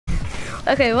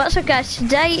Okay, what's up guys?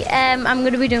 Today I'm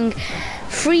going to be doing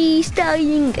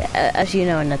freestyling, as you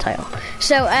know in the title.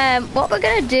 So what we're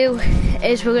going to do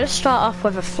is we're going to start off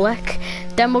with a flick,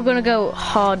 then we're going to go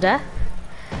harder.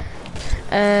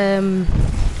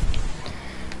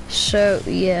 So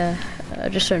yeah,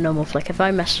 just a normal flick. If I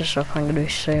mess this up, I'm going to be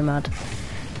so mad.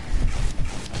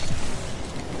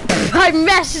 I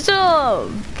messed up!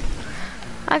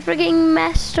 I freaking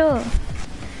messed up.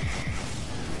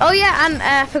 Oh yeah, and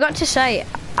I forgot to say,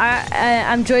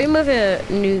 I'm joined with a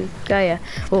new guy.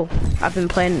 Well, I've been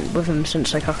playing with him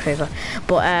since like October,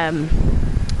 but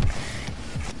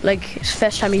like it's the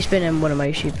first time he's been in one of my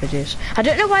YouTube videos. I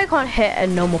don't know why I can't hit a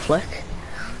normal flick.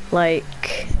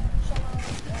 Like,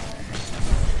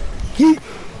 yeah,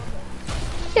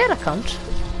 that counts.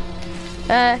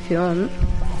 If you want.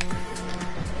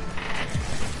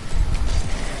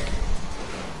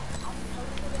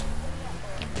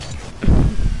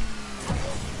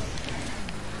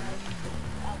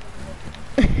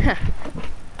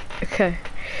 Okay.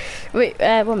 Wait,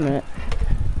 1 minute.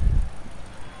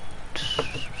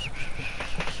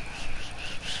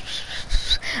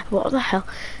 What the hell?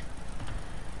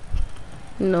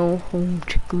 No home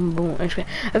chicken bone.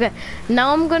 Okay,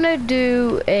 now I'm gonna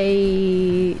do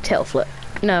a tail flip.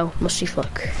 No, musty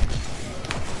flick.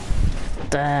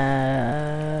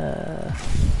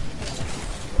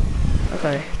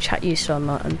 Okay, chat used on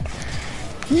that and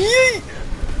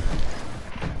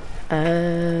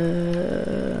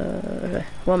okay,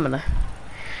 1 minute.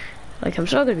 Like, I'm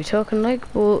still gonna be talking,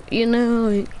 like, but you know,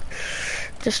 like,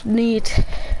 just need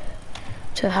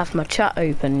to have my chat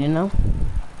open, you know.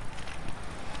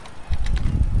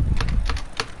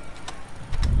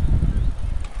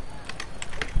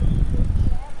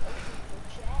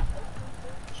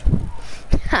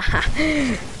 Haha.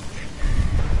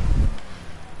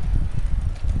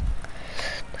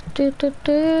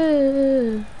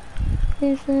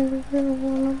 He said I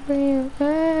wanna be a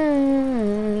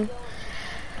fan.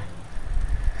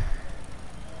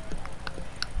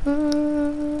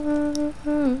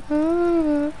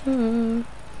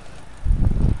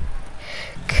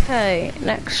 Okay,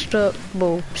 next up,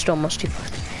 well, still musty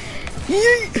flick.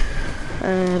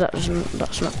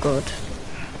 That's not good.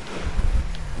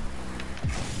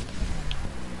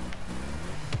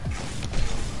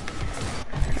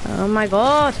 Oh my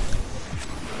god!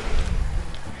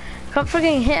 Can't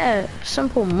freaking hit a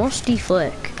simple musty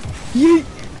flick. Yeet!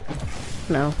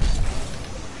 No.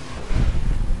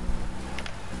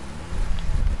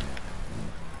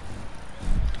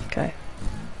 Okay.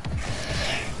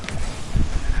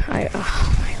 Oh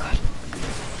my god.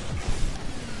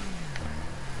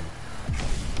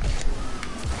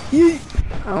 Yeet!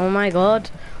 Oh my god.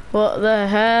 What the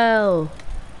hell?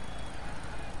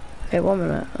 Okay, 1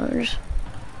 minute. I'm just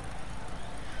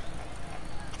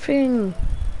freaking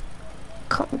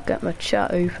can't get my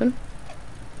chat open.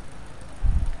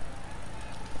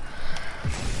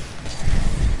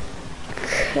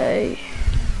 Okay.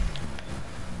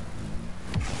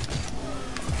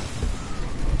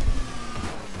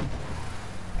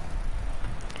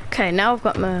 Okay, now I've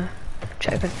got my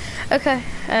chat open. Okay,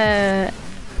 I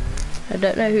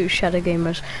don't know who Shadow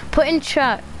Gamer is. Put in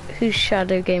chat who's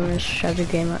Shadow Gamer is. Shadow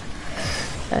Gamer.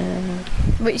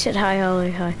 But you said hi,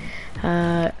 Holly, hi.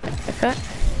 Okay.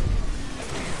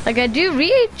 Like, I do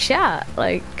read chat,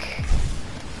 like...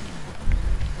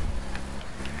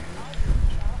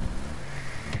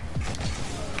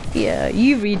 Yeah,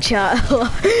 you read chat a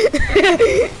lot.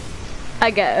 I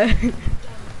get it.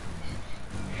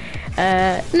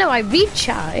 No, I read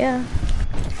chat, yeah.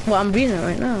 Well, I'm reading it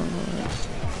right now.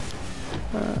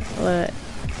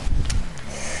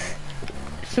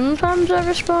 Sometimes I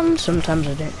respond, sometimes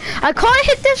I don't. I can't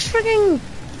hit this frigging...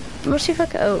 Let's see if I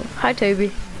can... Oh, hi,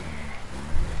 Toby.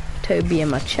 Toby in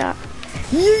my chat.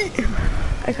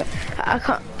 I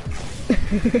can't.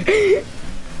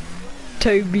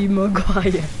 Toby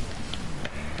Maguire.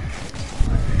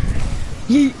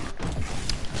 Yeet.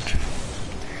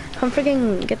 Can't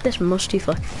freaking get this musty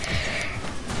flick.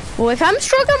 Well, if I'm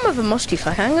struggling with a musty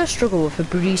flick, I'm gonna struggle with a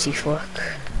breezy flick.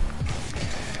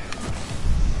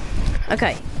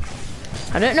 Okay.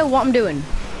 I don't know what I'm doing.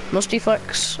 Musty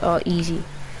flicks are easy.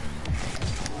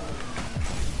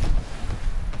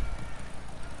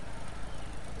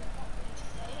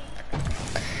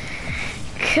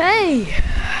 Okay.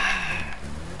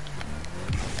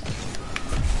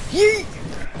 Yeet.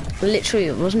 Literally,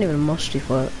 it wasn't even a musty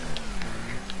flick.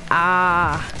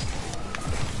 Ah.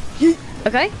 Yeet.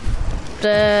 Okay.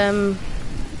 I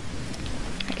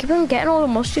keep on getting all the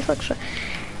musty flicks.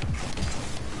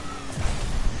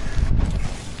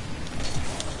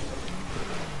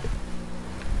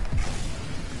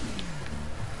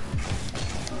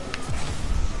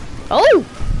 Oh!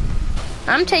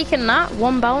 I'm taking that.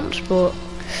 One bounce, but...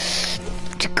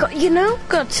 You know,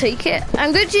 gotta take it.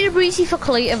 I'm going to do the breezy for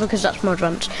later because that's more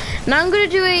advanced. Now I'm going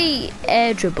to do a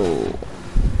air dribble.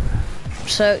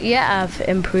 So, yeah, I've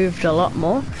improved a lot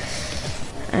more.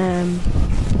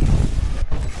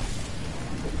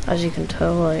 As you can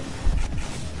tell, like...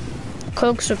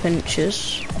 Cloaks or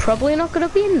pinches. Probably not going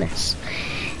to be in this.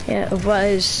 Yeah,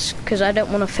 otherwise, because I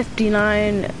don't want a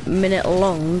 59-minute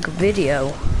long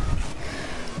video.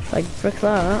 Like, frick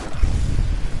that.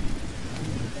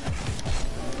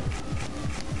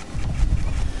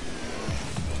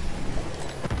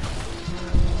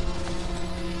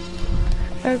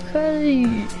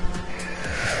 Okay.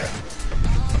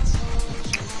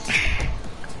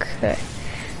 Okay.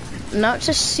 Now it's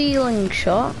a ceiling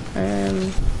shot.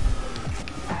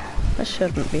 This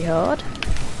shouldn't be hard.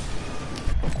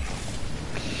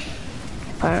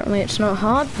 Apparently it's not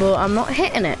hard, but I'm not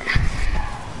hitting it.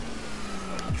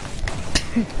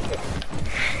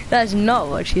 That's not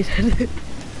what she said.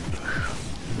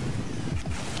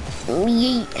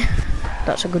 Yeet.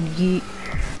 That's a good yeet.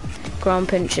 Ground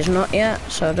pinch is not yet,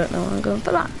 so I don't know why I'm going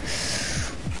for that.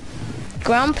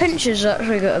 Ground pinch is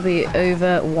actually going to be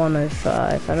over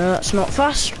 105. I know that's not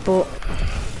fast, but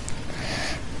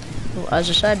as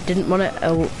I said, didn't want it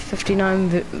a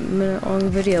 59-minute long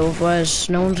video, otherwise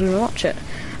no one's going to watch it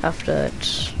after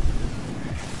it's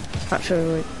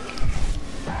actually like...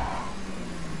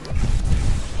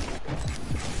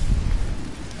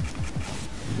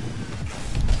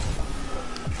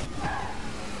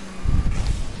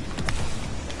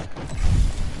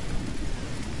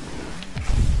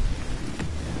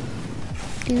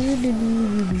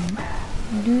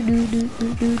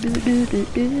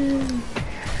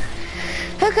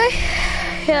 Okay,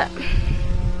 yeah.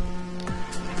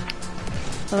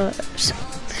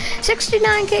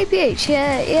 69 kph,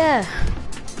 yeah. Yeah,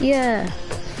 yeah.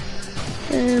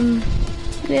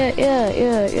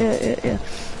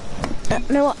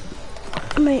 You know what,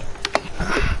 mate?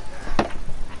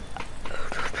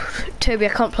 Toby, I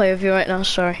can't play with you right now,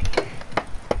 sorry.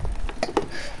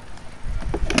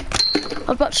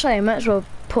 I was about to say, I might as well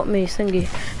put me thingy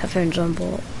headphones on,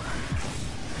 but...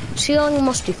 Ceiling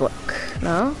musty flick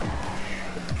now.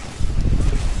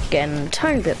 Getting a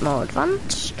tiny bit more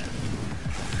advanced.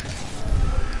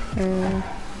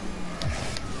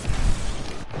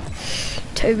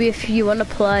 Toby, if you want to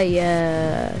play,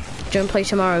 don't play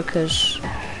tomorrow, because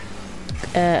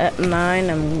at 9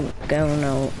 I'm going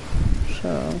out,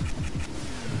 so...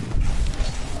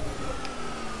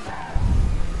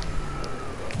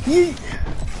 Yeet.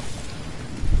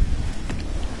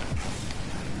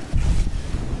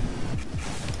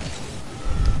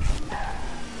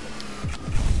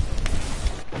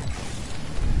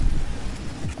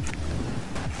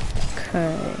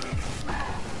 Okay.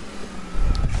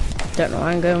 Don't know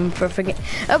why I'm going for a forget.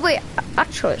 Oh wait,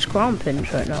 actually it's ground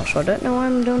pinch right now, so I don't know why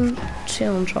I'm doing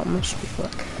ceiling shot must be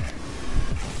flick.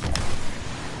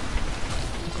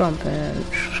 Ground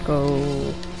pinch, let's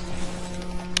go.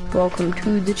 Welcome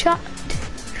to the chat.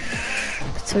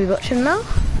 So we watching now.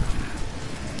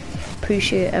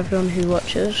 Appreciate everyone who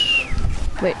watches.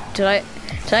 Wait, did I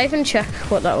even check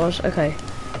what that was? Okay.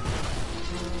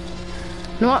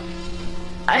 You know what?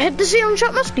 I hit the ceiling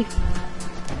shot musty.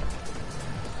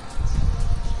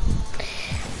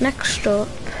 Next up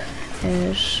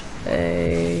is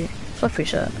a flip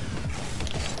reset.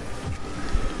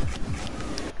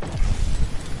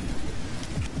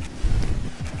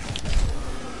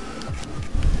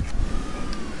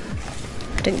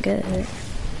 Didn't get it.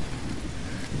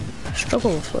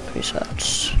 Struggle with flip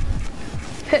resets.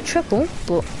 Hit triple,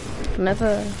 but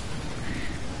never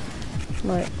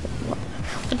like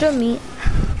what do I mean?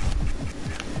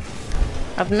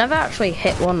 I've never actually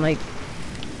hit one like.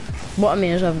 What I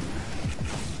mean is I've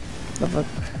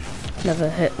never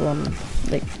hit one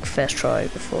like first try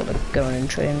before like going in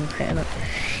train hitting it.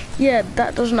 Yeah,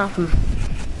 that doesn't happen.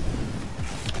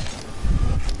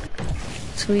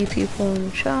 3 people in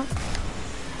the chat.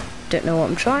 Don't know what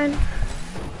I'm trying.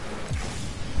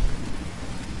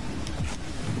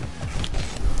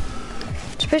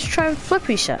 Supposed to try and flip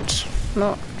resets,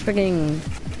 not frigging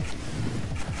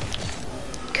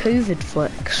COVID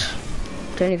flicks.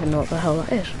 Don't even know what the hell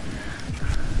that is.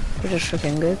 We're just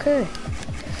freaking okay.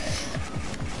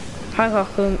 Hi,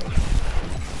 Cockle.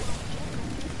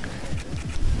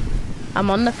 I'm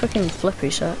on the freaking flip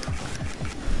reset.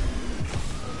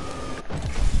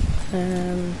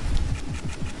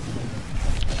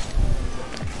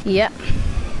 Yep.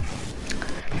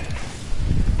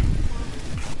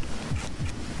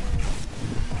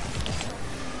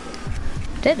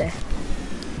 Did it?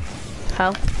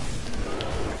 How?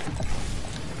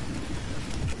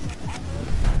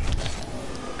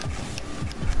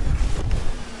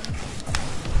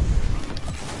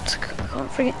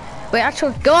 can't freaking... Wait,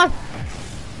 actually, go on!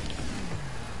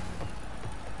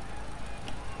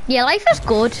 Yeah, life is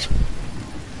good.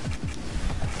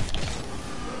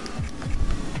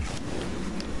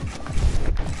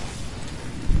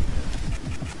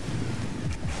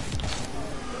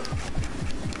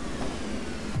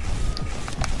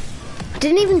 I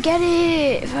didn't even get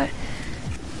it.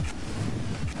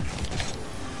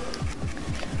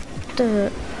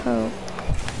 The hell?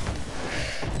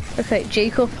 Okay,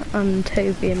 Jacob and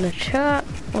Toby in the chat.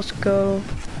 Let's go.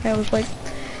 I was like,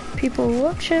 people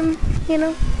watching, you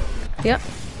know? Yep.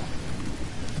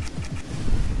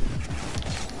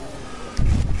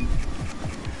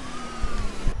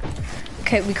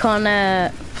 Okay, we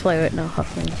can't play it now,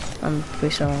 happening. I'm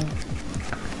pretty sorry.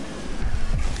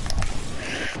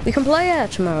 We can play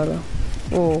tomorrow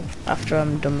though. Or after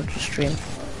I'm done with the stream.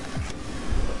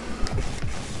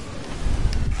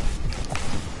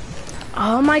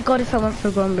 Oh my god, if I went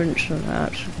for Grombrunson, I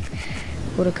actually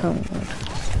would have counted.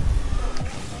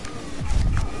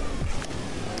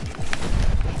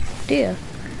 Dear.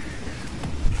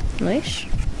 Nice.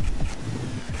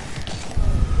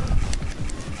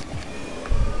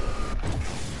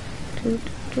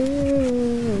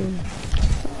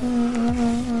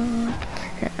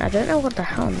 I don't know what the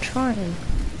hell I'm trying.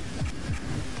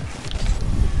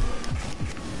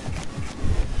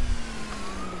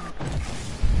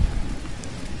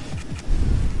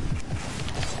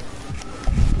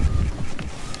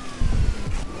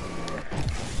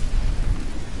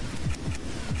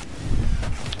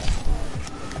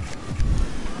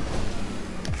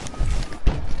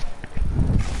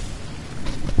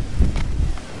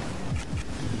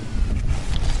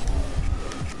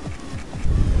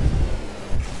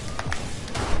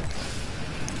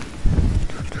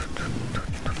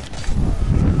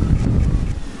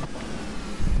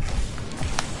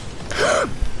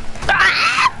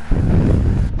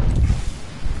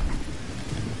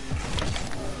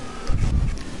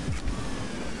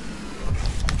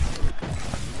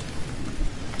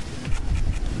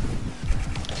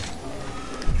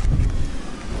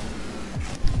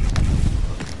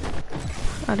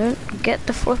 I don't get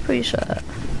the flippy set.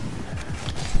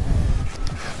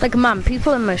 Like, man,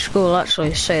 people in my school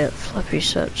actually say that flippy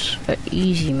sets are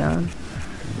easy, man.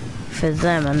 For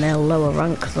them, and they're lower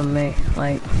rank than me.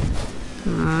 Like,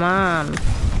 man.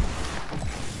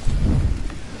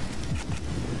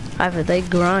 Either they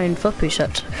grind flippy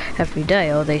sets every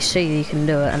day, or they say you can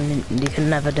do it and you can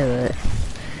never do it.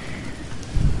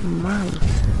 Man.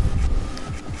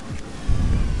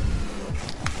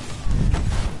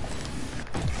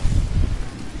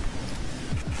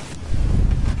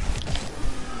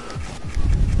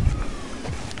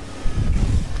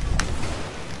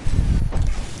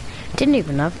 Didn't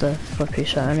even have the flippy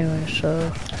set anyway,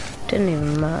 so didn't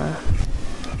even matter.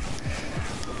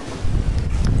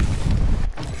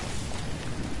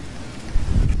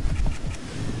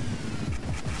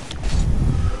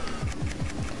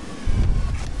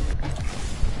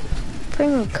 I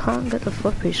think I can't get the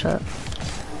flippy set.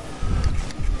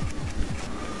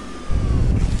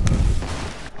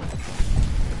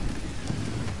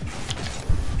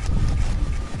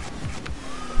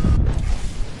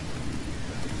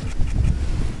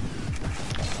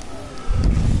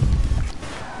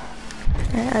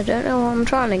 I don't know what I'm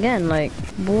trying again, like,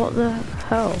 what the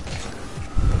hell?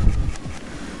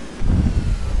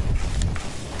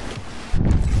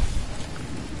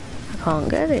 I can't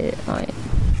get it, like.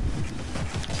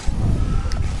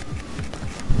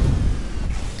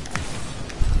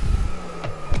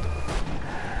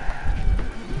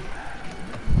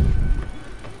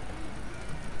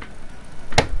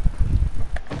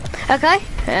 Okay,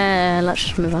 let's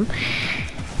just move on.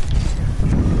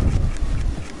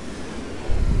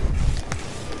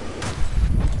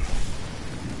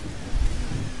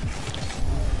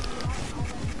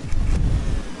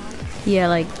 Yeah,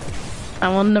 like,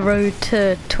 I'm on the road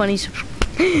to 20 subs.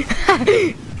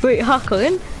 Wait,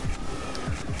 Harkoin?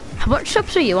 How much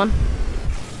subs are you on?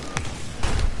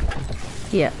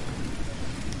 Yeah.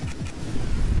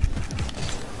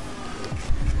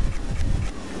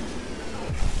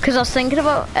 Because I was thinking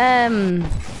about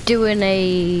doing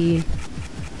a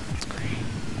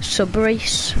sub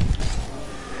race.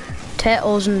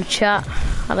 Turtles in the chat.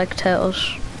 I like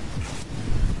turtles.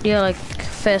 Yeah, like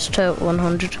first to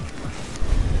 100.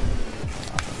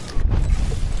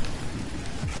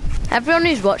 Everyone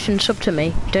who's watching, sub to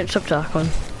me. Don't sub to Akon.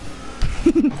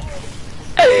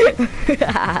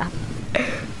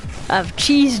 I've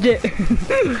cheesed it.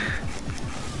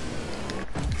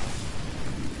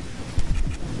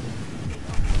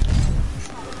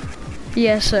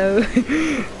 Yeah, so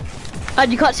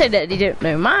And you can't say that you don't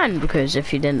know mine, because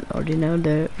if you didn't already know,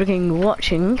 they're freaking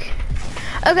watching.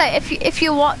 Okay, if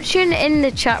you're watching in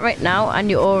the chat right now and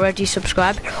you're already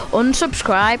subscribed,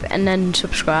 unsubscribe and then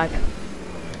subscribe.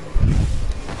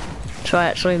 So I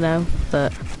actually know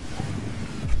that.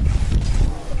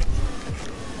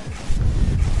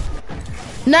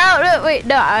 No, wait,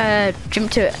 no, jump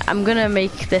to it. I'm gonna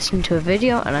make this into a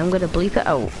video and I'm gonna bleep it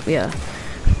out, yeah.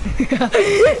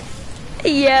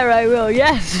 Yeah, I will,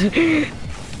 yes.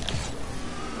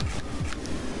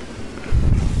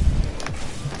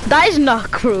 That is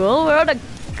not cruel, we're on a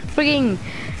freaking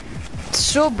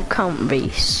sub count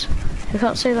base. I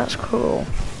can't say that's cruel.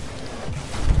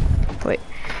 Wait.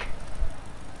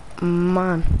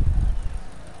 Man.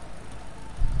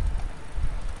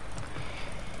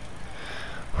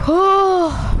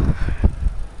 Oh.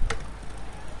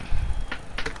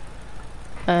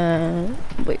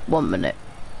 Wait, 1 minute.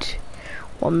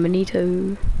 1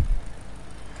 minute.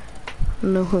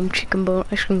 No home chicken bone,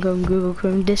 ice cream cone, Google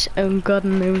Chrome, this own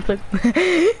garden everything.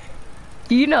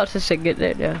 You know how to sing it,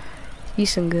 don't you? You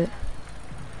sing it.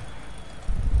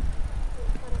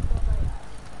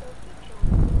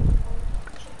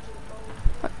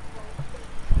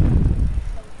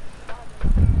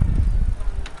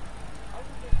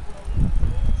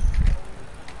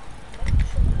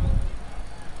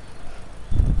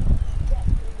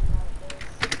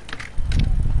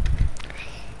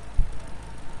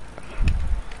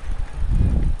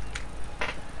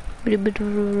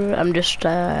 I'm just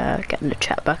getting the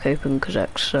chat back open because I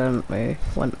accidentally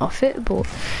went off it, but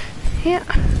yeah.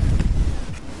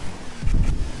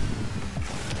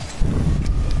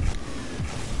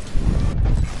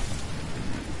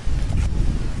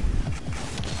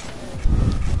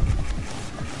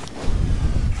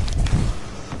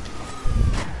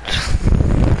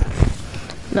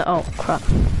 No, oh crap.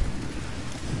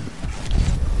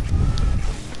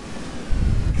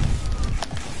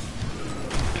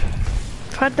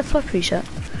 Tried the flip reset.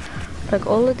 Like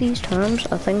all of these times,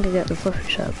 I think I get the flip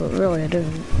reset, but really I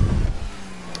don't.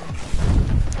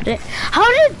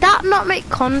 How did that not make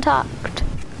contact?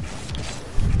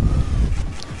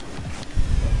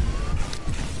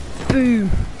 Boom.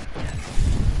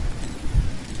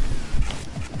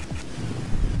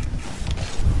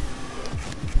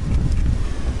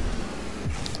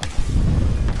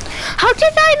 How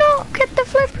did I not get the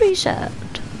flip reset?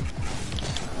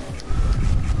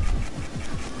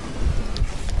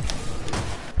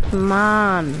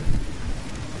 Man.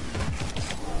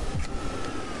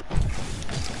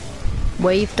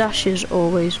 Wave dashes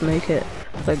always make it.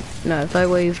 Like, no, if I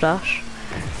wave dash.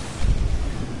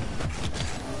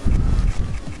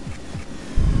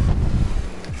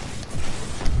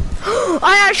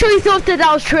 I actually thought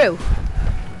that was true.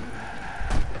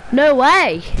 No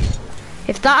way.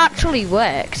 If that actually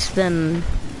works, then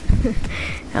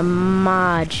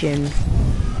imagine.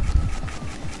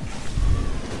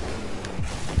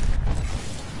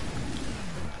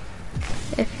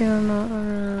 If you're not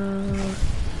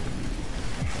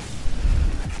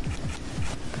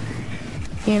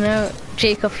you know,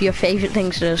 Jacob, your favourite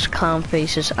things are just clown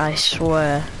faces, I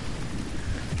swear.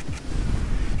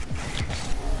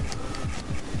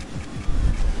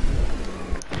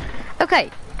 Okay,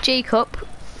 Jacob,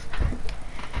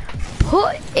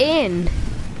 put in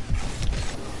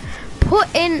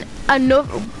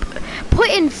another. Put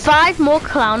in 5 more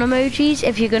clown emojis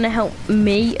if you're gonna help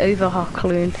me over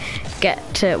Hockloon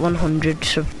get to 100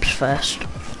 subs first.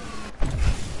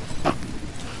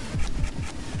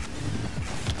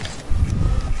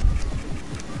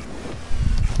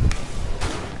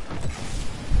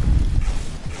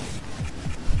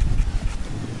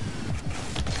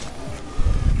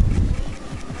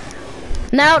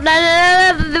 Now,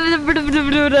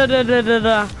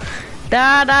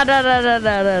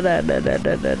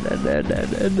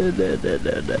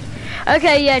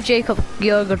 okay, yeah, Jacob,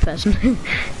 you're a good person.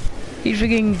 He's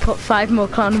freaking put 5 more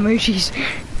clown emojis.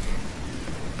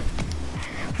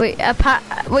 Wait,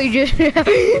 wait, just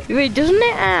wait, doesn't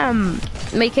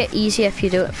it make it easier if you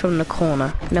do it from the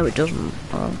corner? No, it doesn't.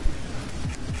 Oh.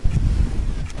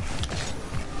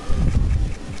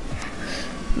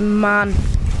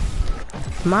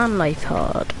 Man, life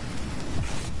hard.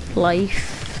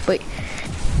 Life. Wait.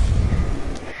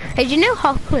 Hey, do you know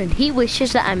Hockland? He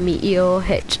wishes that a meteor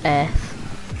hits Earth.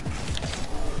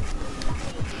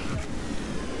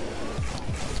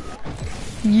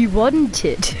 You want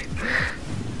it?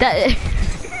 That.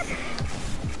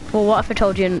 Well, what if I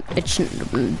told you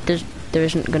there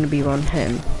isn't going to be one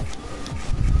him?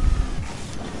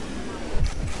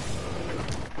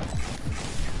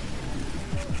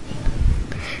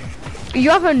 You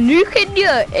have a nuke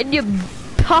in your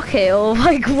pocket or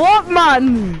like what,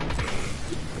 man?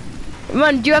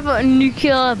 Man, do you have a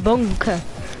nuclear bunker?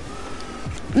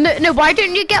 No, why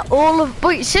don't you get all of,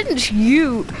 wait, since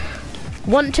you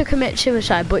want to commit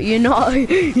suicide but you're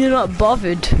not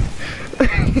bothered.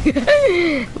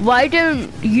 Why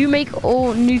don't you make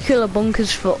all nuclear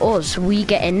bunkers for us, we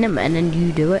get in them and then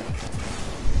you do it?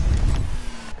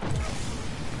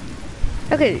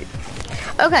 Okay,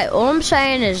 all I'm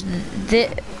saying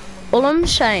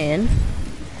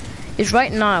is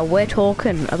right now we're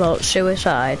talking about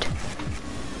suicide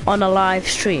on a live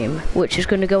stream, which is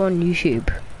going to go on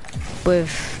YouTube with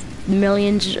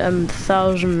millions and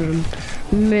thousands and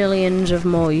millions of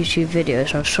more YouTube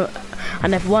videos.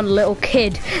 And if one little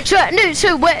kid, so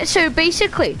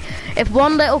basically, if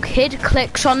one little kid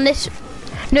clicks on this,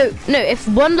 if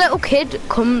one little kid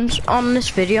comes on this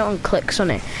video and clicks on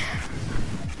it,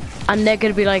 and they're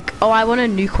gonna be like, oh, I want to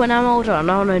nuke when I'm older, and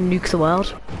I want to nuke the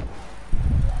world.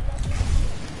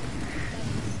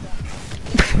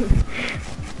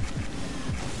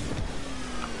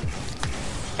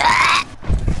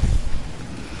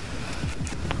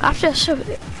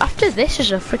 After this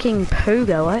is a freaking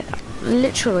pogo, right?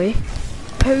 Literally,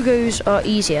 pogos are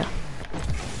easier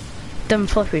than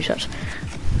flippy shots.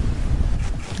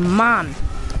 Man,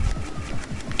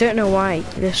 don't know why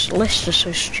this list is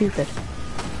so stupid.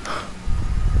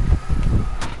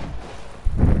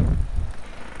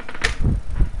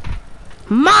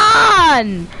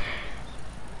 Man,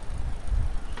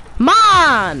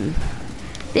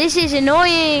 this is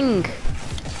annoying.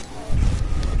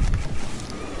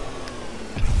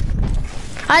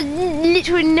 I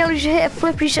literally nearly just hit a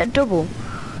flip reset double.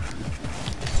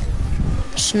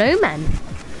 Snowman.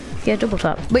 Yeah, double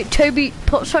tap. Wait, Toby,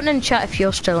 put something in chat if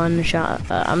you're still in the chat.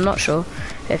 I'm not sure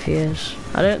if he is.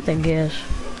 I don't think he is.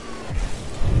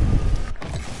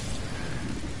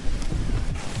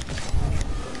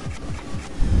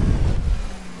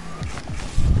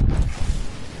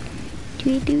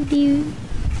 Do do do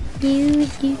do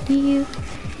do do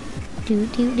do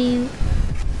do do.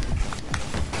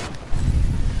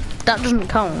 That doesn't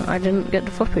count. I didn't get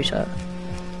the flip reset.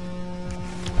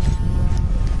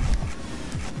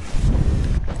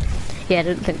 Yeah, I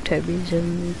didn't think Toby's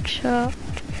in the chat.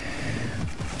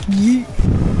 Yeah.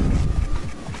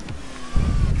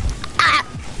 Ah!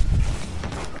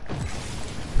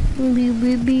 Beep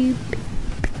beep beep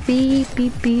beep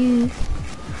beep beep.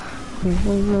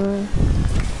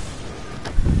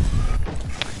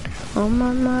 Oh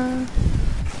mama,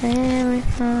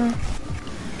 everything.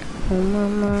 Oh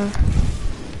mama.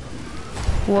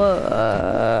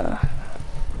 Whoa.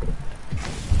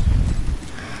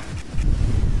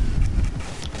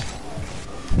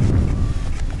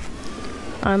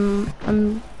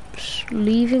 I'm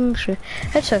leaving.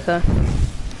 It's okay.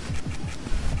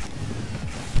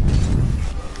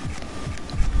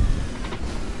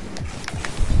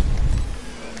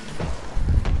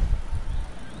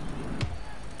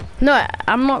 No,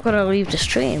 I'm not gonna leave the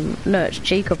stream. No, it's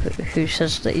Jacob who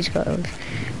says that he's got to leave.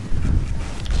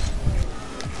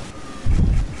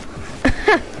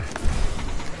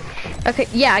 Okay,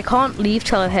 yeah, I can't leave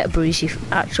till I hit a breezy.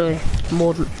 Actually,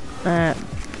 more than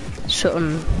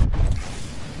something.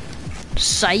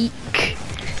 Psych.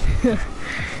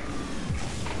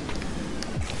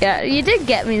 Yeah, you did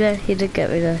get me there. You did get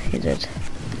me there. You did.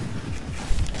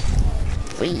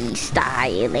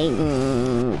 Freestyling.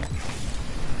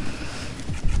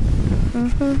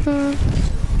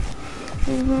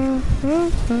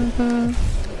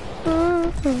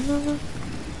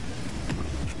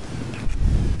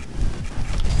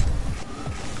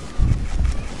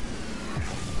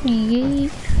 Yeah.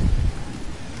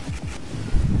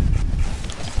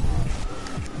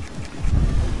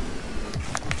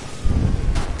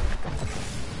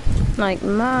 Like,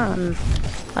 man,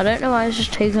 I don't know why it's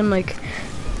just taking like.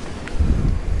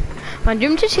 Man, do you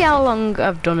want to see how long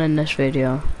I've done in this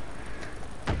video?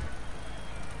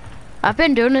 I've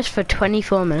been doing this for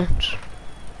 24 minutes.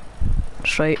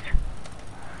 Straight.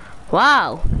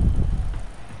 Wow.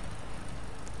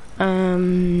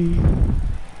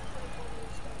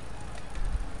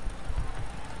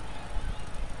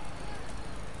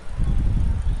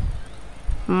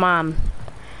 Man,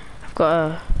 I've got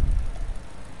a...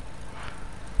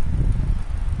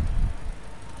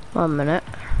 1 minute.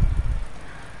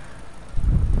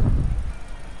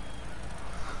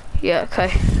 Yeah,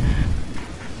 okay.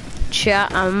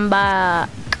 Chat, I'm back.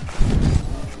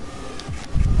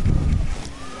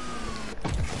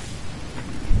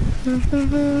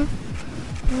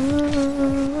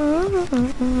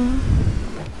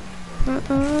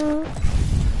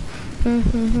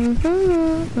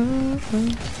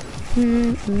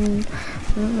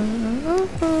 Don't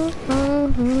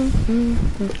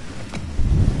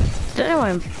know why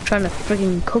I'm trying to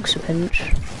frigging coax a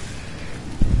pinch.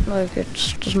 Like,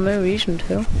 there's no reason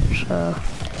to, so.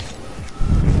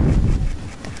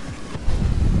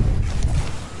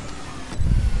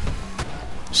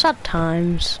 Sad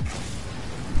times.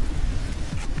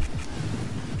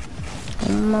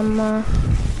 Oh, mama.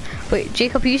 Wait,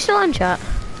 Jacob, are you still on chat?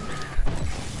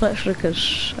 Literally,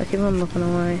 because I keep on looking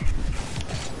away.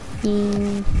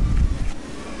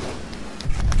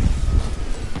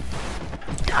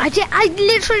 I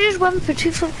literally just went for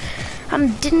 2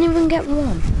 and didn't even get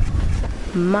one.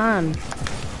 Man.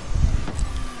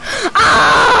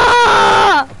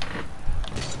 Ah!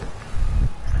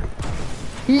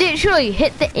 Literally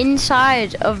hit the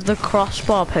inside of the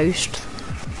crossbar post.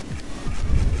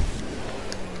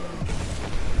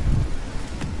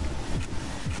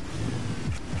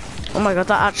 Oh my god,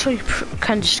 that actually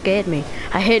kind of scared me.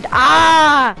 I hit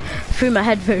through my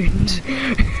headphones.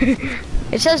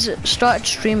 It says it started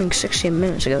streaming 16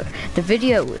 minutes ago. The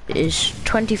video is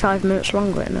 25 minutes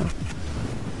long right now.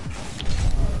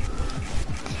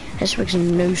 This makes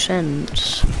no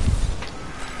sense.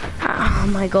 Oh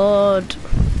my god.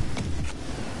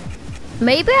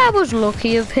 Maybe I was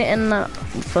lucky of hitting that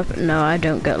flip. No, I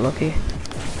don't get lucky.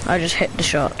 I just hit the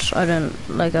shots. I don't,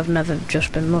 like, I've never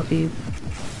just been lucky.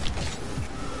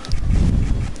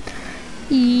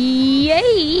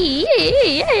 Yay!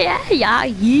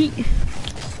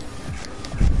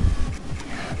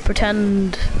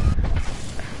 Pretend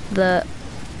that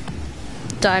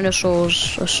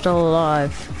dinosaurs are still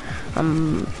alive.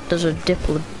 There's a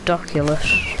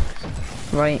diplodocus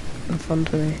right in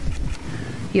front of me.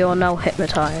 You're now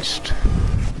hypnotized.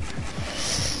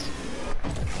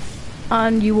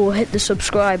 And you will hit the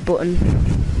subscribe button.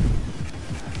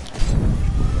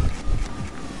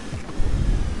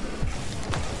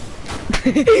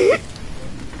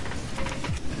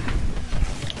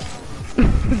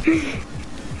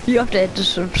 You have to hit the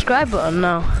subscribe button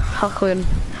now. Huckling.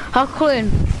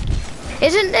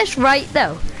 Isn't this right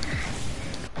though?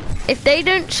 If they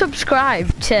don't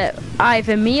subscribe to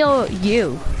either me or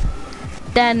you,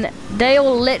 then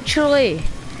they'll literally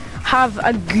have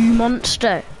a goo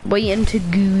monster waiting to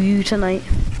goo you tonight.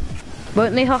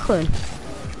 Won't they, Huckling?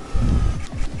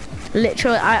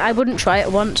 Literally, I wouldn't try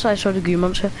it once. I saw the goo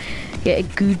monster. Yeah, it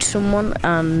gooed someone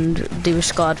and they were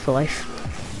scarred for life.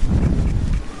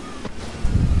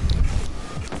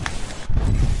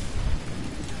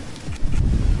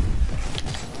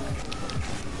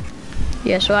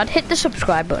 Yeah, so I'd hit the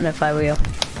subscribe button if I were you.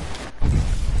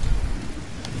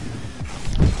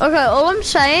 Okay, all I'm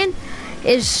saying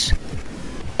is,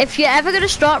 if you're ever gonna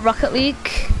start Rocket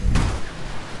League,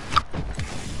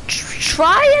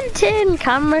 try and turn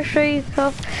camera shake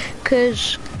off,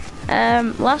 because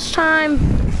last time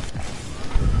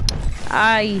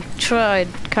I tried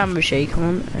camera shake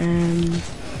on,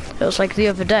 it was like the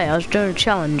other day. I was doing a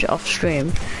challenge off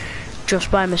stream, just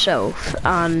by myself,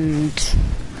 and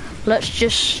let's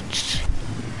just,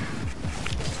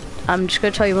 I'm just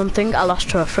gonna tell you one thing, I lost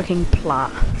to a freaking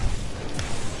plat.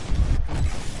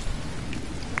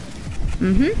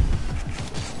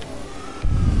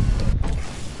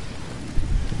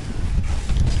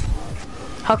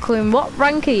 Huckling, what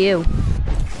rank are you?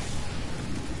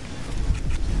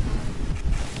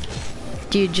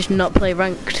 Do you just not play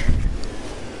ranked?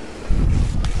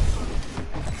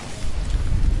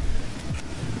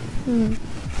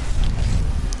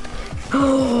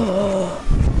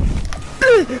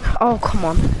 Oh, come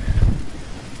on.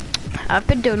 I've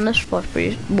been doing this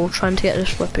flippery, well, trying to get this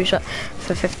flippery set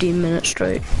for 15 minutes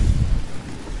straight.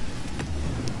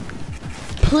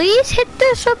 Please hit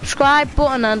the subscribe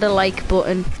button and the like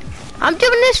button. I'm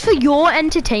doing this for your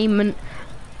entertainment,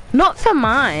 not for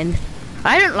mine.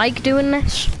 I don't like doing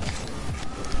this.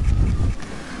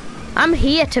 I'm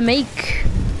here to make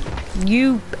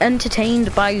you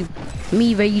entertained by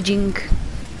me raging.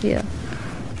 Yeah.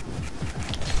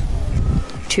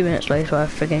 2 minutes later, I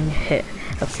friggin' hit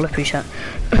a flippy shot.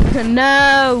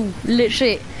 No,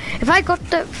 literally, if I got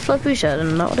that flippy shot,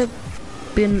 then that would have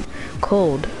been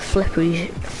called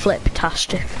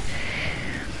flip-tastic.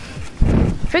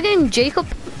 Friggin' Jacob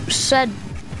said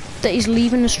that he's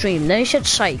leaving the stream. Then he said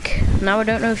psych. Now I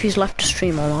don't know if he's left the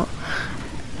stream or not.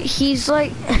 He's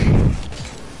like,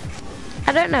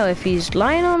 I don't know if he's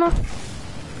lying or not.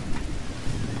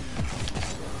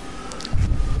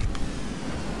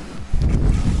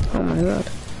 Oh my god.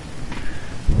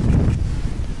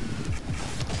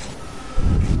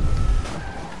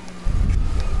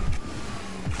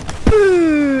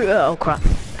 Oh crap.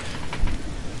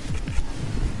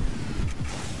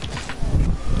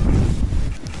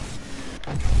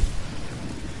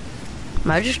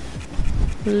 I just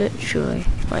literally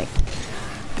like,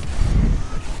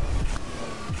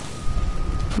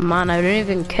 man, I don't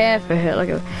even care if I hit like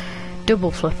a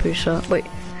double flip reset. Wait,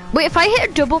 if I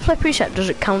hit a double flip reset, does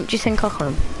it count? Do you think I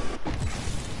can?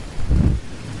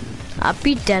 I'd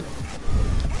be dead.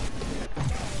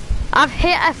 I've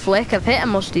hit a flick, I've hit a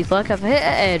musty flick, I've hit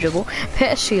an air dribble, I've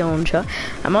hit a sea launcher.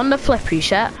 I'm on the flip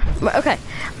reset. Right, okay.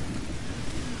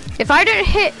 If I don't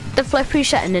hit the flip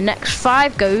reset in the next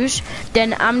 5 goes,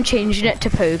 then I'm changing it to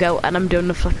pogo and I'm doing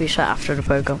the flip reset after the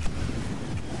pogo.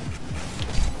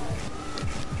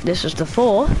 This is the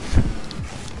 4th.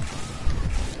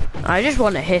 I just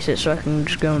want to hit it so I can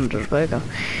just go under the pogo.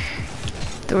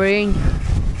 3.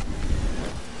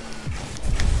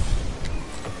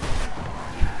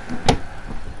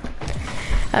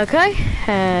 Okay,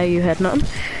 you had nothing.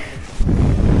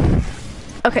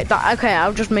 Okay, okay,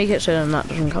 I'll just make it so then that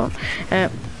doesn't count.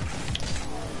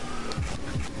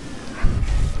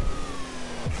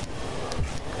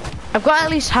 I've got to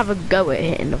at least have a go at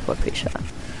hitting the flip reset.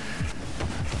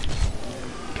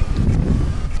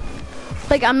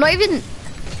 Like, I'm not even...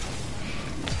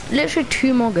 Literally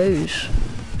 2 more goes.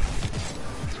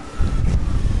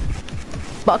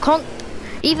 But I can't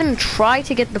even try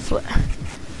to get the flip.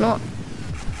 Not...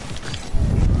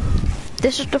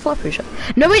 This is the flip reset.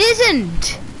 No, it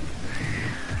isn't!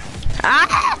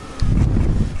 Ah!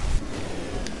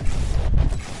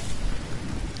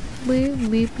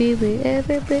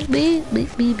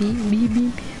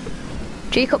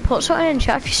 Jacob, put something in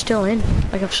chat if you're still in.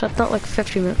 Like, I've said that like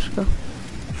 50 minutes ago.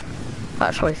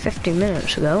 Actually, 50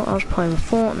 minutes ago, I was playing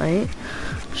Fortnite.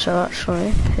 So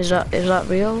actually, is that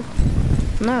real?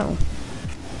 No.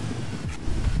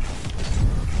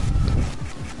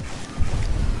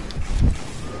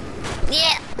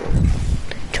 Yeah.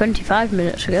 25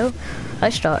 minutes ago, I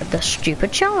started this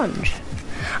stupid challenge.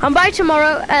 And by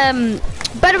tomorrow,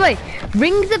 by the way,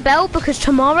 ring the bell because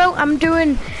tomorrow I'm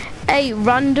doing a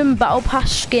random battle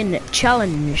pass skin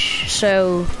challenge.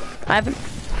 So I haven't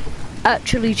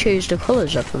actually chose the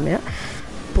colours of them yet,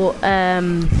 but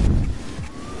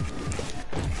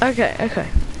okay.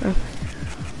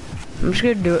 I'm just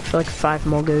gonna do it for like 5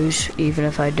 more goes, even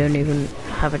if I don't even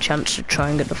have a chance to try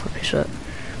and get the flippy set.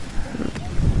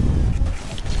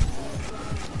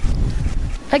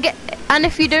 And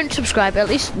if you don't subscribe, at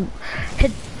least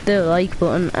hit the like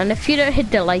button. And if you don't hit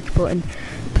the like button,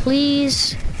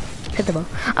 please hit the bell.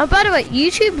 And by the way,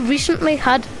 YouTube recently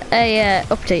had a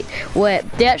update where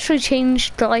they actually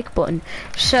changed the like button.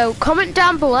 So comment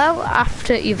down below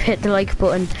after you've hit the like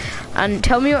button and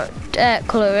tell me what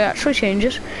colour it actually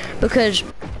changes. Because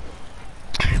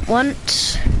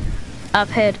once I've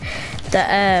heard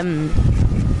that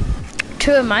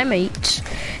 2 of my mates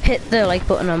hit the like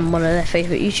button on one of their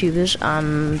favourite YouTubers,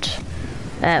 and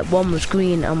one was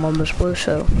green and one was blue,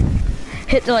 so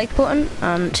hit the like button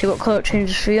and see what colour it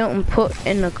changes for you, and put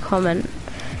in the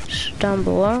comments down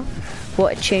below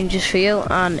what it changes for you.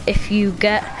 And if you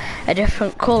get a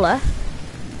different colour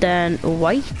than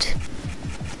white,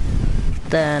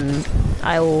 then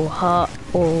I will heart,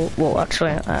 or well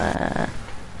actually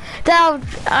then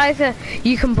either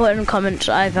you can put in the comments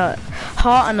either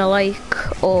heart and a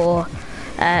like, or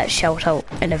shout out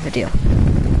in a video.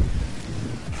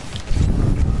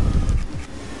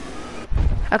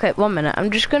 Okay, 1 minute. I'm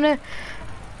just gonna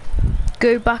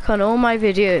go back on all my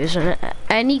videos, and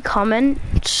any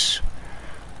comments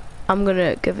I'm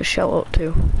gonna give a shout out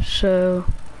to. So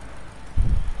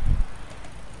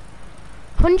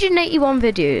 181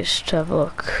 videos to have a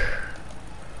look.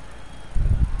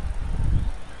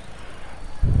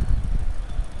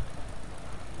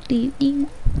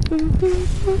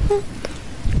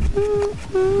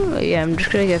 Yeah, I'm just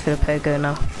gonna go for the pogo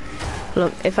now.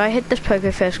 Look, if I hit this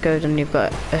pogo first go, then you've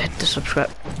got to hit the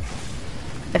subscribe.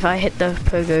 If I hit the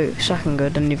pogo second go,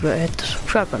 then you've got to hit the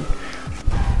subscribe button.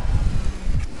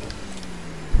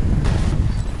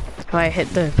 If I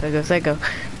hit the pogo third go,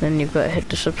 then you've got to hit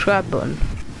the subscribe button.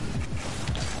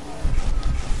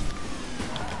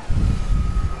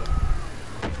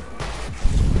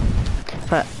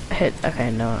 If I hit,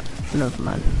 okay, no, never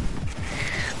mind.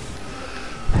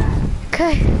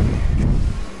 Okay.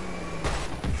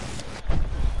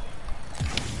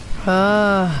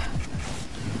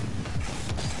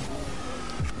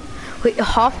 Wait,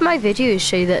 half my videos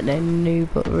say that they're new,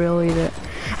 but really that...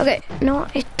 Okay, no,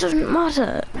 it doesn't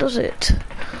matter, does it?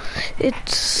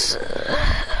 It's...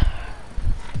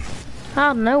 I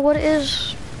don't know what it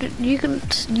is.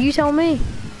 You tell me.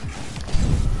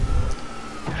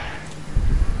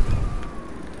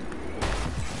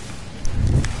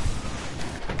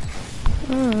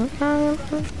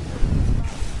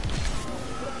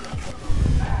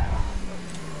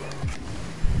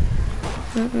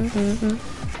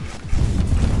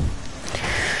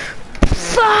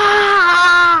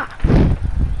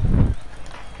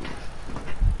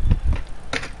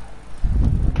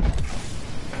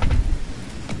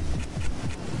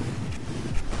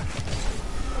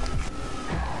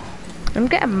 I'm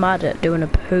getting mad at doing a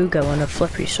pogo on a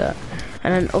flippy set,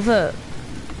 and then other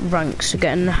ranks are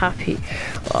getting happy,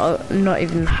 or not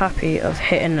even happy, of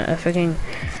hitting a freaking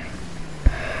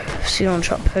ceiling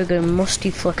shot pogo musty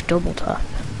flick double tap.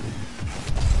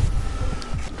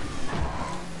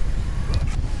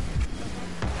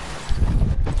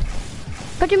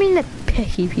 What do you mean they're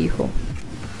picky people?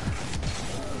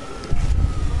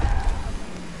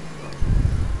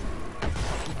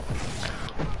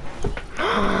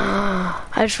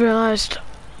 I just realised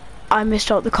I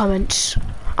missed out the comments.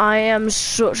 I am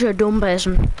such a dumb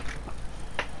person.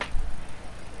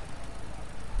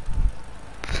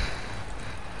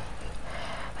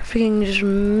 I freaking just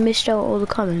missed out all the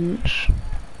comments.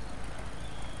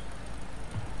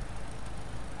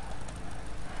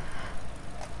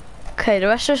 Okay, the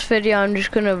rest of this video I'm just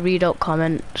gonna read out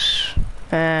comments.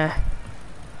 I'm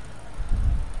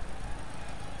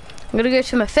gonna go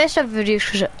to my first ever videos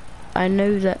because I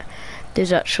know that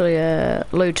there's actually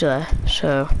loads there,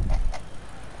 so.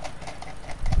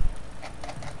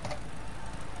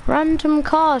 Random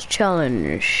cars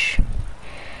challenge.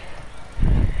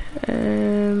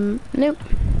 Nope.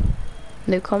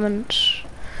 No comments.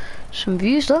 Some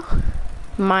views though.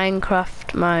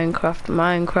 Minecraft.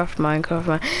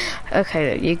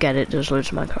 Okay, you get it, there's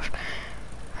loads of Minecraft.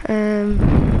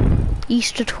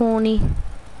 Easter Tawny.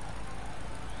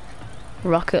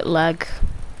 Rocket Leg.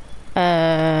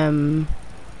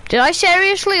 Did I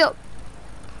seriously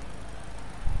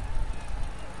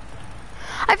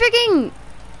I freaking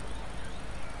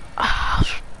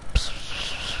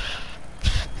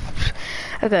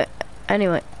okay,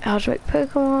 anyway, how to make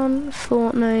Pokemon,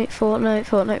 Fortnite,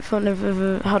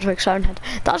 how to make Siren Head.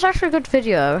 That's actually a good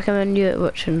video. I recommend you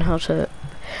watching how to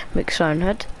make Siren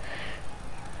Head.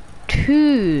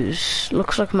 Twos.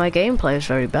 Looks like my gameplay is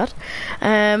very bad.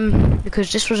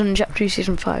 Because this was in Chapter 2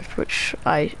 Season 5, which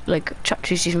I, like, Chapter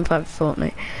 2 Season 5 of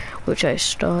Fortnite, which I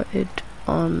started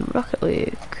on Rocket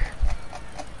League.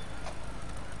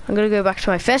 I'm gonna go back to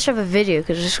my first ever video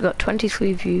because this got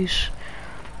 23 views.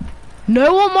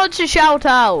 No one wants to shout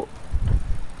out!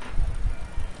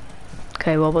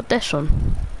 Okay, what about this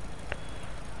one?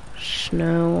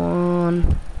 Snow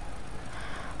on.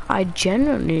 I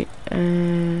generally,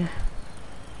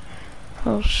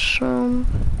 awesome.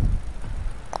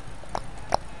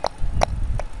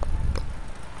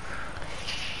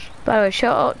 By the way,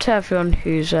 shout out to everyone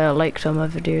who's liked on my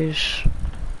videos.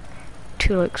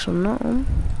 2 likes on that one.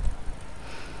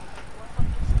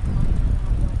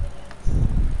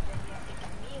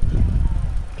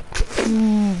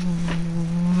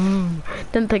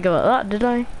 Didn't think about that, did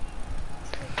I?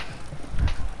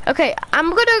 Okay, I'm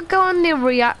gonna go on the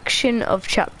reaction of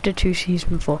Chapter 2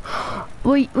 Season 4.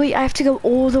 Wait, I have to go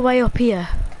all the way up here.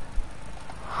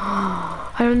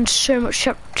 I done so much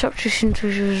Chapter 2 Season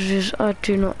 2, I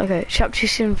do not, okay, Chapter 2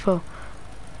 Season 4.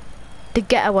 The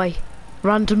Getaway.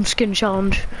 Random Skin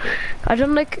Challenge. I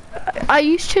done like, I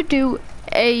used to do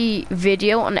a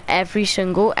video on every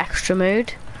single extra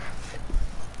mode.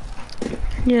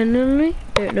 Genuinely,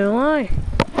 don't know why.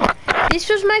 This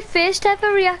was my first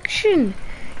ever reaction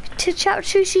to Chapter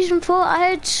 2 Season 4. I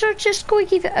had such a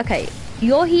squeaky okay,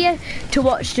 you're here to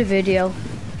watch the video.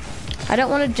 I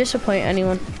don't want to disappoint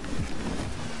anyone.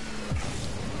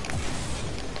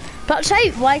 But say,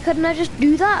 why couldn't I just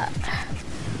do that?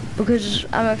 Because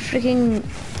I'm a freaking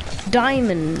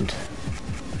diamond.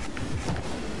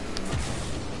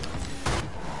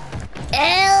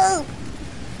 Ew!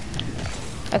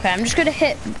 Okay, I'm just gonna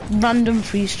hit random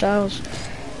freestyles.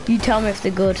 You tell me if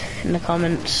they're good in the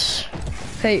comments.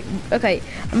 Okay,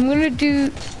 I'm gonna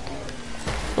do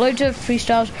loads of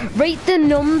freestyles. Rate the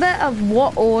number of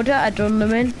what order I done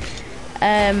them in,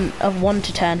 of 1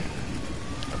 to 10.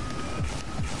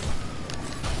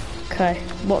 Okay,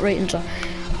 what ratings are?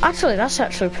 Actually, that's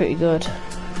actually pretty good.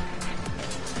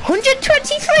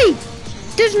 123!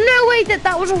 There's no way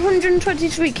that was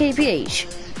 123 kph.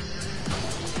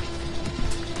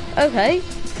 Okay.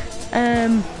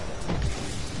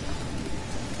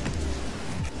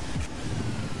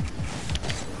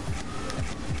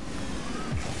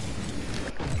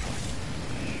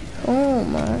 Oh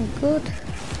my god.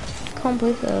 Can't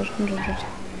believe that was 100.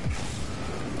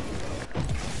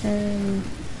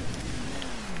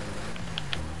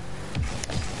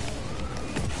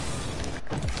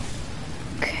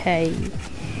 Okay.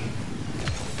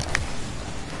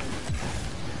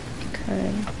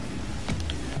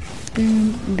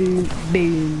 Boom, boom,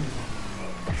 boom.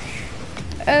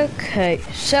 Okay,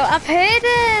 so I've heard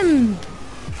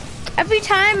every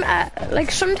time,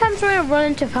 like sometimes when I run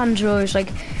into fans, they're always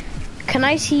like, "Can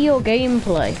I see your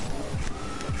gameplay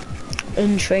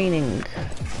in training?"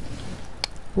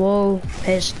 Whoa,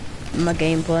 here's my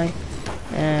gameplay.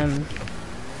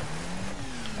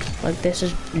 Like this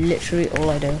is literally all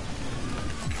I do.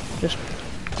 Just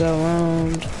go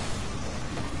around,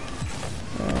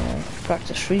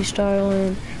 practice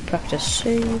freestyling, practice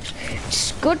saves.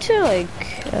 It's good to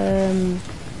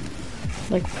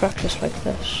like practice like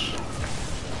this.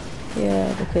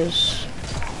 Yeah, because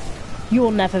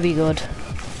you'll never be good.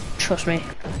 Trust me.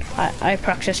 I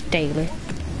practice daily.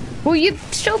 Well, you'd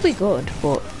still be good,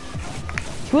 but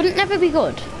you wouldn't never be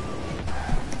good.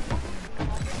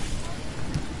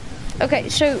 Okay,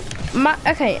 so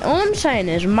all I'm saying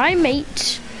is my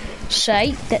mates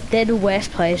say that they're the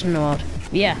worst players in the world.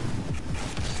 Yeah.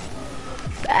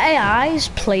 The AIs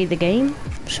play the game,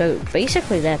 so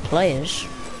basically they're players.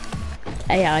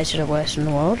 AIs are the worst in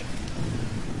the world.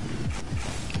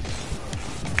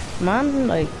 Man,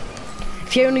 like,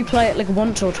 if you only play it like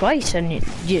once or twice and you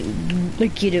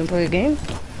don't play a game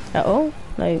at all,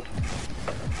 like,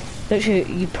 literally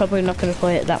you're probably not going to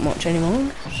play it that much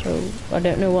anymore, so I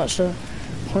don't know what's the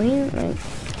point, like.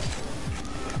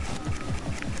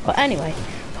 But anyway,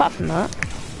 apart from that,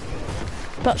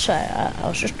 but say I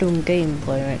was just doing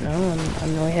gameplay right now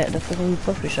and I hit the fucking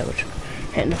freestyle, which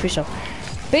hitting the freestyle.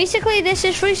 Basically this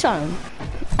is freestyle.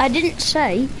 I didn't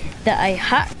say that I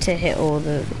had to hit all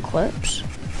the clips.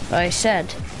 I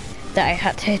said that I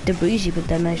had to hit the breezy, but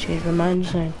then I changed my mind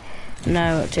saying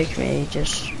now it takes me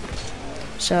ages.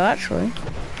 So actually,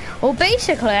 well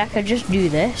basically I could just do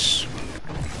this,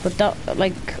 but that,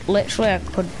 like, literally I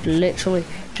could literally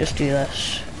just do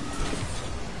this.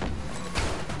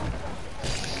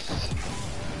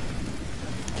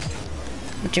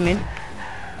 What do you mean?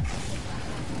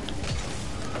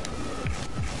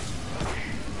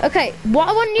 Okay, what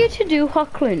I want you to do,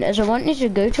 Hockland, is I want you to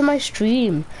go to my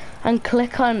stream and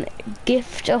click on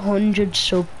gift 100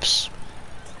 subs.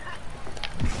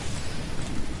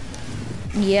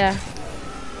 Yeah.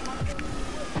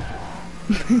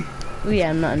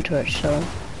 Yeah, I'm not on Twitch, so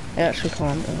I actually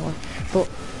can't anyway. But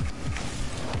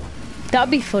that'd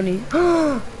be funny.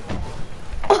 Oh!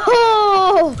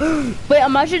 Wait,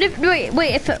 imagine if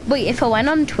if I went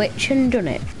on Twitch and done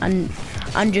it and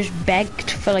just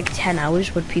begged for like 10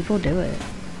 hours, would people do it?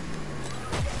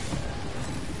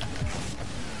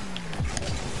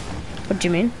 What do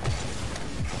you mean?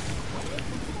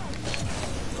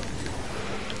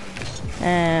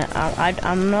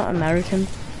 I'm not American.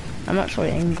 I'm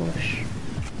actually English.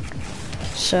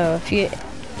 So if you,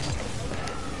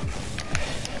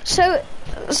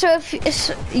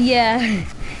 yeah.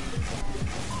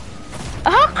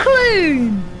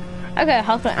 Hockloon! Okay,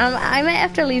 Hockloon, I might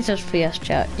have to leave this PS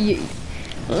chat.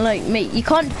 Like, mate, you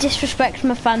can't disrespect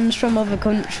my fans from other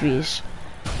countries.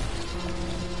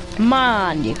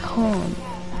 Man, you can't.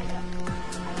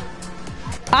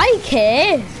 I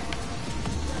care.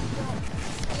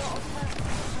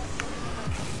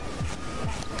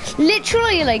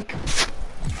 Literally, like,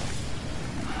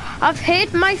 I've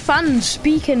heard my fans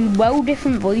speak in well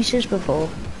different voices before.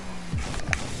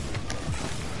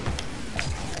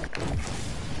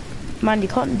 Man, you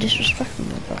can't disrespect me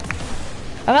with that.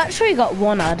 I've actually got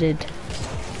one added.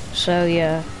 So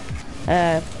yeah.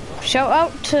 Shout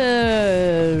out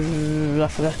to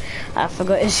I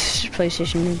forgot his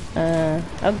PlayStation name.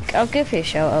 I'll give you a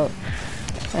shout out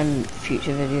in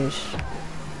future videos.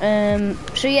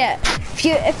 So yeah,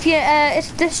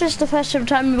 if this is the first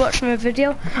time you watch my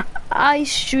video, I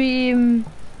stream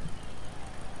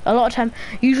a lot of time.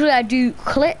 Usually I do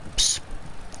clips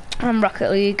on Rocket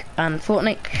League and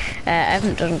Fortnite. I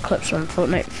haven't done clips on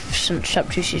Fortnite since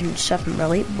Chapter 2 Season 7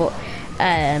 really, but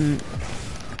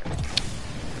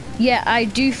yeah, I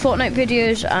do Fortnite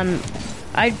videos and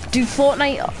I do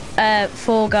Fortnite,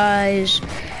 Fall Guys.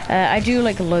 I do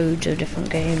like loads of different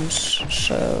games,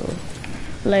 so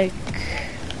like,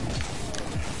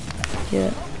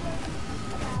 yeah.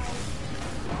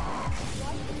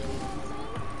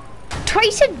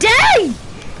 Twice a day!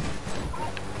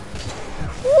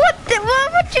 What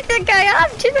do you think I am?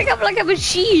 Do you think I'm like a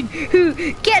machine who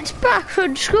gets back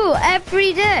from school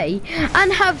every day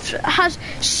and has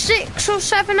 6 or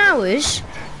 7 hours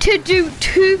to do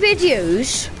 2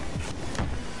 videos?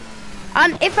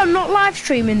 And if I'm not live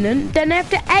streaming them, then I have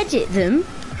to edit them?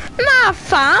 Nah,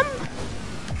 fam.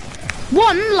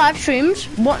 One live streams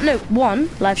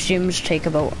take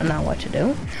about an hour to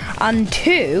do, and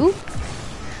 2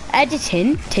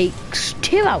 editing takes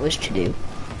 2 hours to do.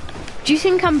 Do you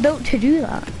think I'm built to do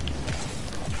that?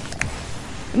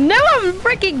 No, I'm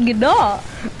freaking not.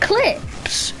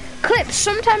 Clips,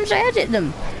 sometimes I edit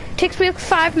them. Takes me like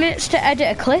 5 minutes to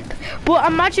edit a clip, but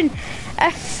imagine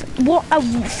what a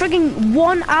frigging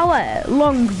 1 hour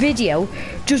long video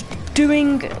just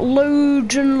doing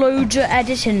loads and loads of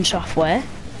editing software.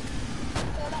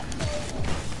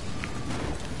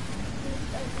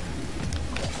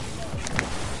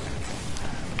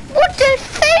 What do you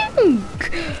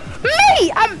think?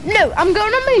 Me? I'm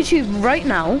going on my YouTube right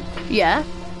now. Yeah,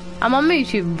 I'm on my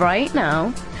YouTube right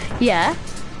now. Yeah.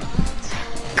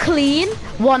 Clean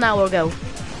 1 hour ago.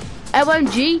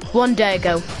 LMG 1 day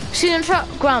ago. Ceiling trap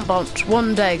ground bounce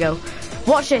 1 day ago.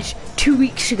 Watch this 2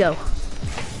 weeks ago.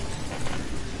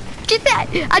 Did that?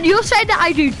 And you're saying that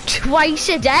I do twice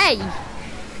a day?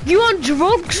 You on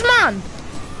drugs, man?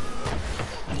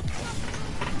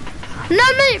 No,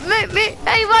 me.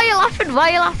 Hey, why are you laughing? Why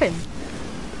are you laughing?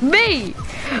 Me?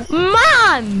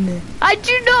 Man! I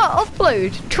do not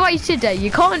upload twice a day.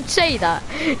 You can't say that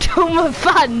to my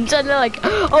fans. And they're like,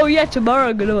 oh yeah, tomorrow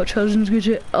I'm gonna watch Housing's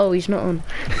Good. Oh, he's not on.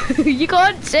 You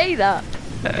can't say that.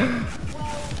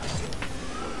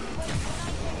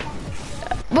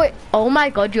 Wait, oh my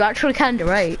god, you're actually kinda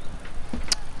right.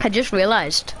 I just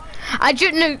realised.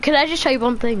 Can I just say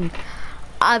one thing?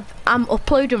 I'm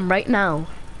uploading right now.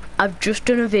 I've just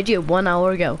done a video 1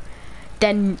 hour ago.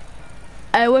 Then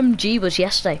OMG was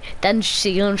yesterday. Then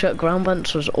Ceiling Shot Ground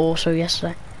Bounce was also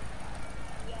yesterday.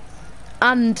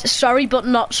 And Sorry But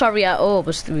Not Sorry At All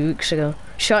was 3 weeks ago.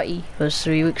 Shotty was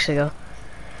 3 weeks ago.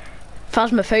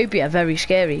 Phasmophobia, Very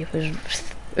Scary, was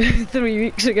 3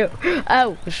 weeks ago.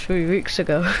 Oh, was 3 weeks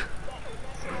ago.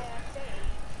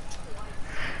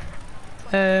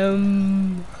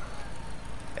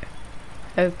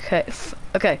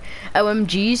 Okay.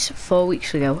 OMG's 4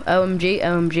 weeks ago.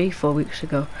 OMG 4 weeks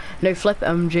ago. No Flip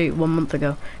OMG 1 month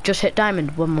ago. Just Hit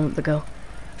Diamond 1 month ago.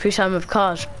 Freestyle with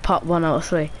Cars part 1 out of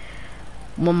 3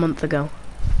 1 month ago.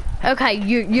 Okay,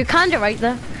 you're kinda right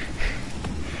there.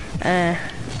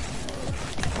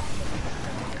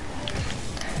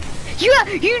 You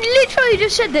literally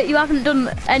just said that you haven't done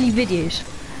any videos.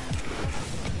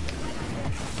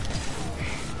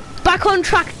 Back on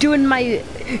track doing my...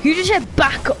 You just said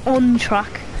back on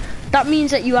track. That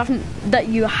means that you haven't... That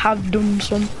you have done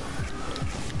some.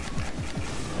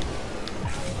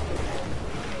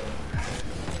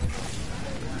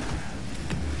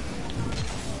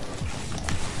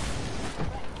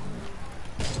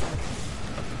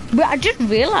 But I just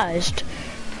realised...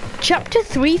 Chapter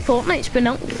 3 Fortnite's been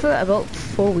out for about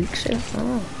 4 weeks ago.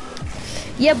 Oh.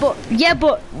 Yeah,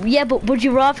 but would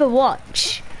you rather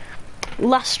watch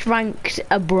Last Ranked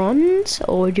a bronze,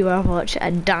 or would you rather watch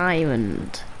a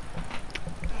diamond?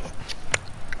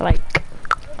 Like,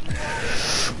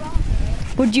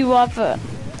 would you rather?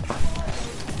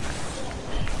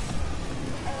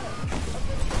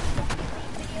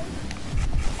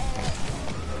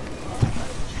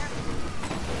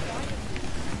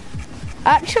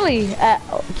 Actually,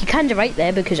 you're kinda right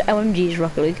there, because OMG is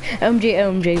Rocket League,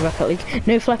 OMG Rocket League,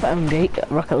 No Flip OMG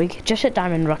Rocket League, Just Hit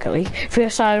Diamond Rocket League, Free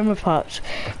Asylum with Parts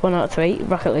 1 out of 3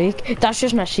 Rocket League, That's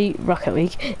Just Messy Rocket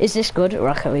League, Is This Good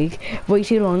Rocket League, Way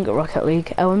Too Long Rocket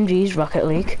League, OMG's Rocket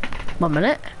League. 1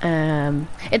 minute.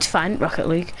 It's fine Rocket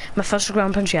League. My first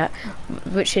ground punch yet,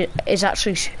 which is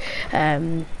actually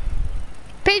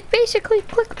basically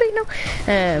clickbait now.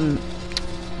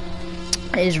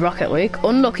 Is Rocket League.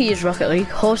 Unlucky is Rocket League.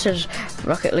 Horse is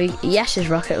Rocket League. Yes is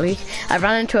Rocket League. I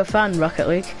ran into a fan, Rocket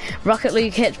League. Rocket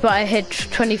League hits, but I hit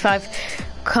 25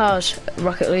 cars,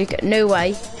 Rocket League. No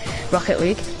way, Rocket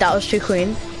League. That was too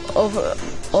clean.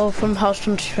 All from House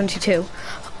 2022.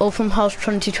 All from House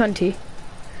 2020.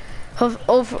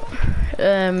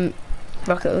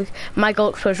 Rocket League. My goal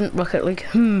explosion, Rocket League.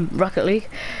 Rocket League.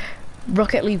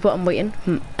 Rocket League, but I'm waiting.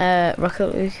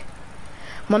 Rocket League.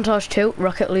 Montage 2,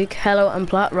 Rocket League, Hello and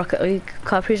Plat, Rocket League,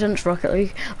 Car Presents, Rocket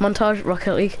League, Montage,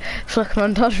 Rocket League, Flick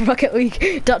Montage, Rocket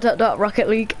League, ... Rocket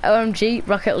League, OMG,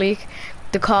 Rocket League,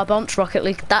 the Car Bounce, Rocket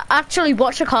League. That actually,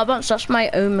 watch the Car Bounce, that's my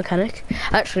own mechanic.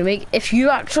 Actually make, if you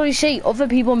actually see other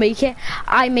people make it,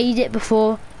 I made it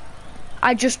before.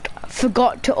 I just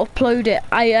forgot to upload it.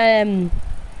 I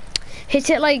hit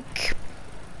it like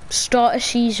start of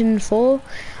season 4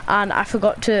 and I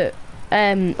forgot to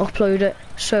upload it,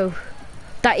 so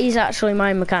that is actually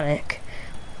my mechanic.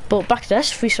 But back to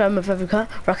this, freestyle with every car,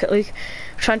 Rocket League.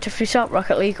 Trying to freestyle,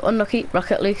 Rocket League. Unlucky,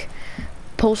 Rocket League.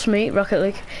 Pulse me, Rocket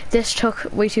League. This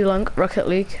took way too long, Rocket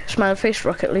League. Smile face,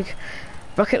 Rocket League.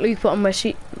 Rocket League, put on my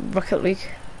seat, Rocket League.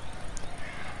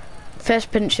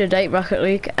 First pinch of the day, Rocket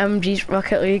League. MG's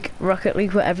Rocket League. Rocket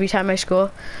League, but every time I score,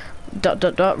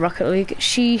 Rocket League.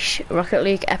 Sheesh, Rocket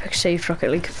League, epic saved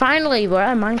Rocket League. Finally, we're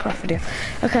at a Minecraft video.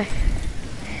 Okay.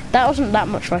 That wasn't that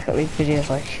much Rocket League videos,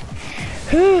 like.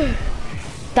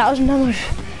 That wasn't that much.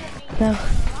 No.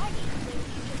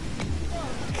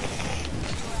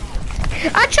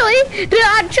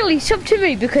 Actually, it's up to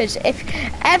me, because if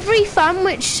every fan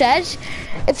which says,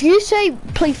 if you say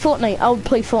play Fortnite, I'll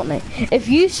play Fortnite. If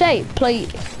you say play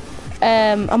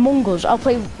Among Us, I'll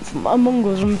play Among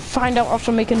Us and find out how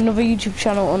to make another YouTube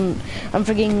channel and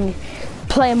frigging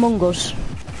play Among Us.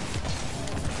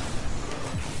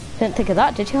 Didn't think of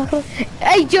that, did you?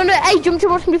 Hey, do you want to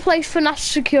watch me play FNAF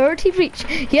Security Breach?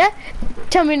 Yeah?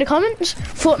 Tell me in the comments.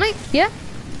 Fortnite? Yeah?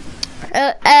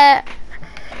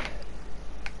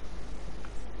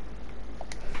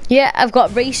 Yeah, I've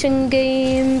got racing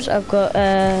games, I've got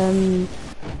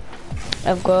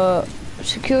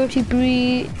Security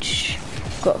Breach,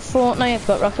 I've got Fortnite, I've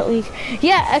got Rocket League.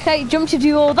 Yeah, okay, jump to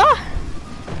do all that?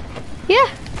 Yeah.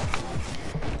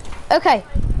 Okay.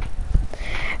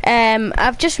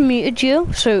 I've just muted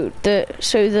you, so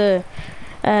the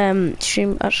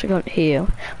stream actually can't hear,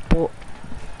 but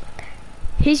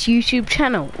his YouTube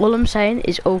channel, all I'm saying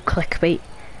is all clickbait.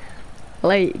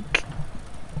 Like,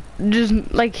 just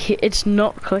like, it's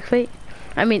not clickbait.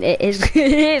 I mean, it is. It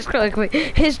is clickbait.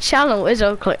 His channel is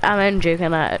all click. I'm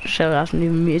joking. Actually, I haven't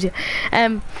even muted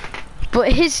you.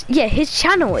 But his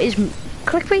channel is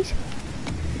clickbait.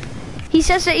 He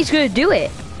says that he's gonna do it,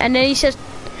 and then he says,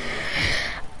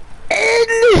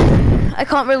 I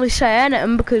can't really say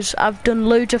anything because I've done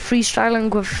loads of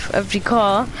freestyling with every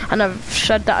car, and I've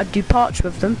said that I'd do parts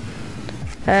with them.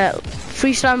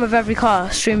 Freestyling with every car, I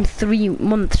streamed 3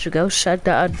 months ago, said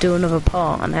that I'd do another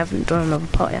part, and I haven't done another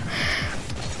part yet.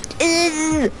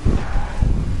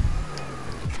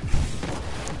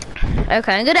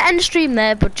 Okay, I'm gonna end the stream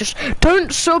there, but just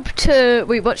don't sub to...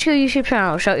 Wait, what's your YouTube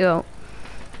channel? I'll shout you out.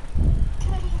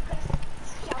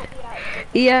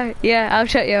 Yeah, I'll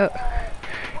shout you out.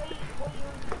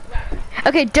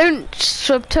 Okay, don't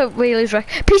sub to Wheeler's Rec.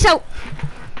 Peace out!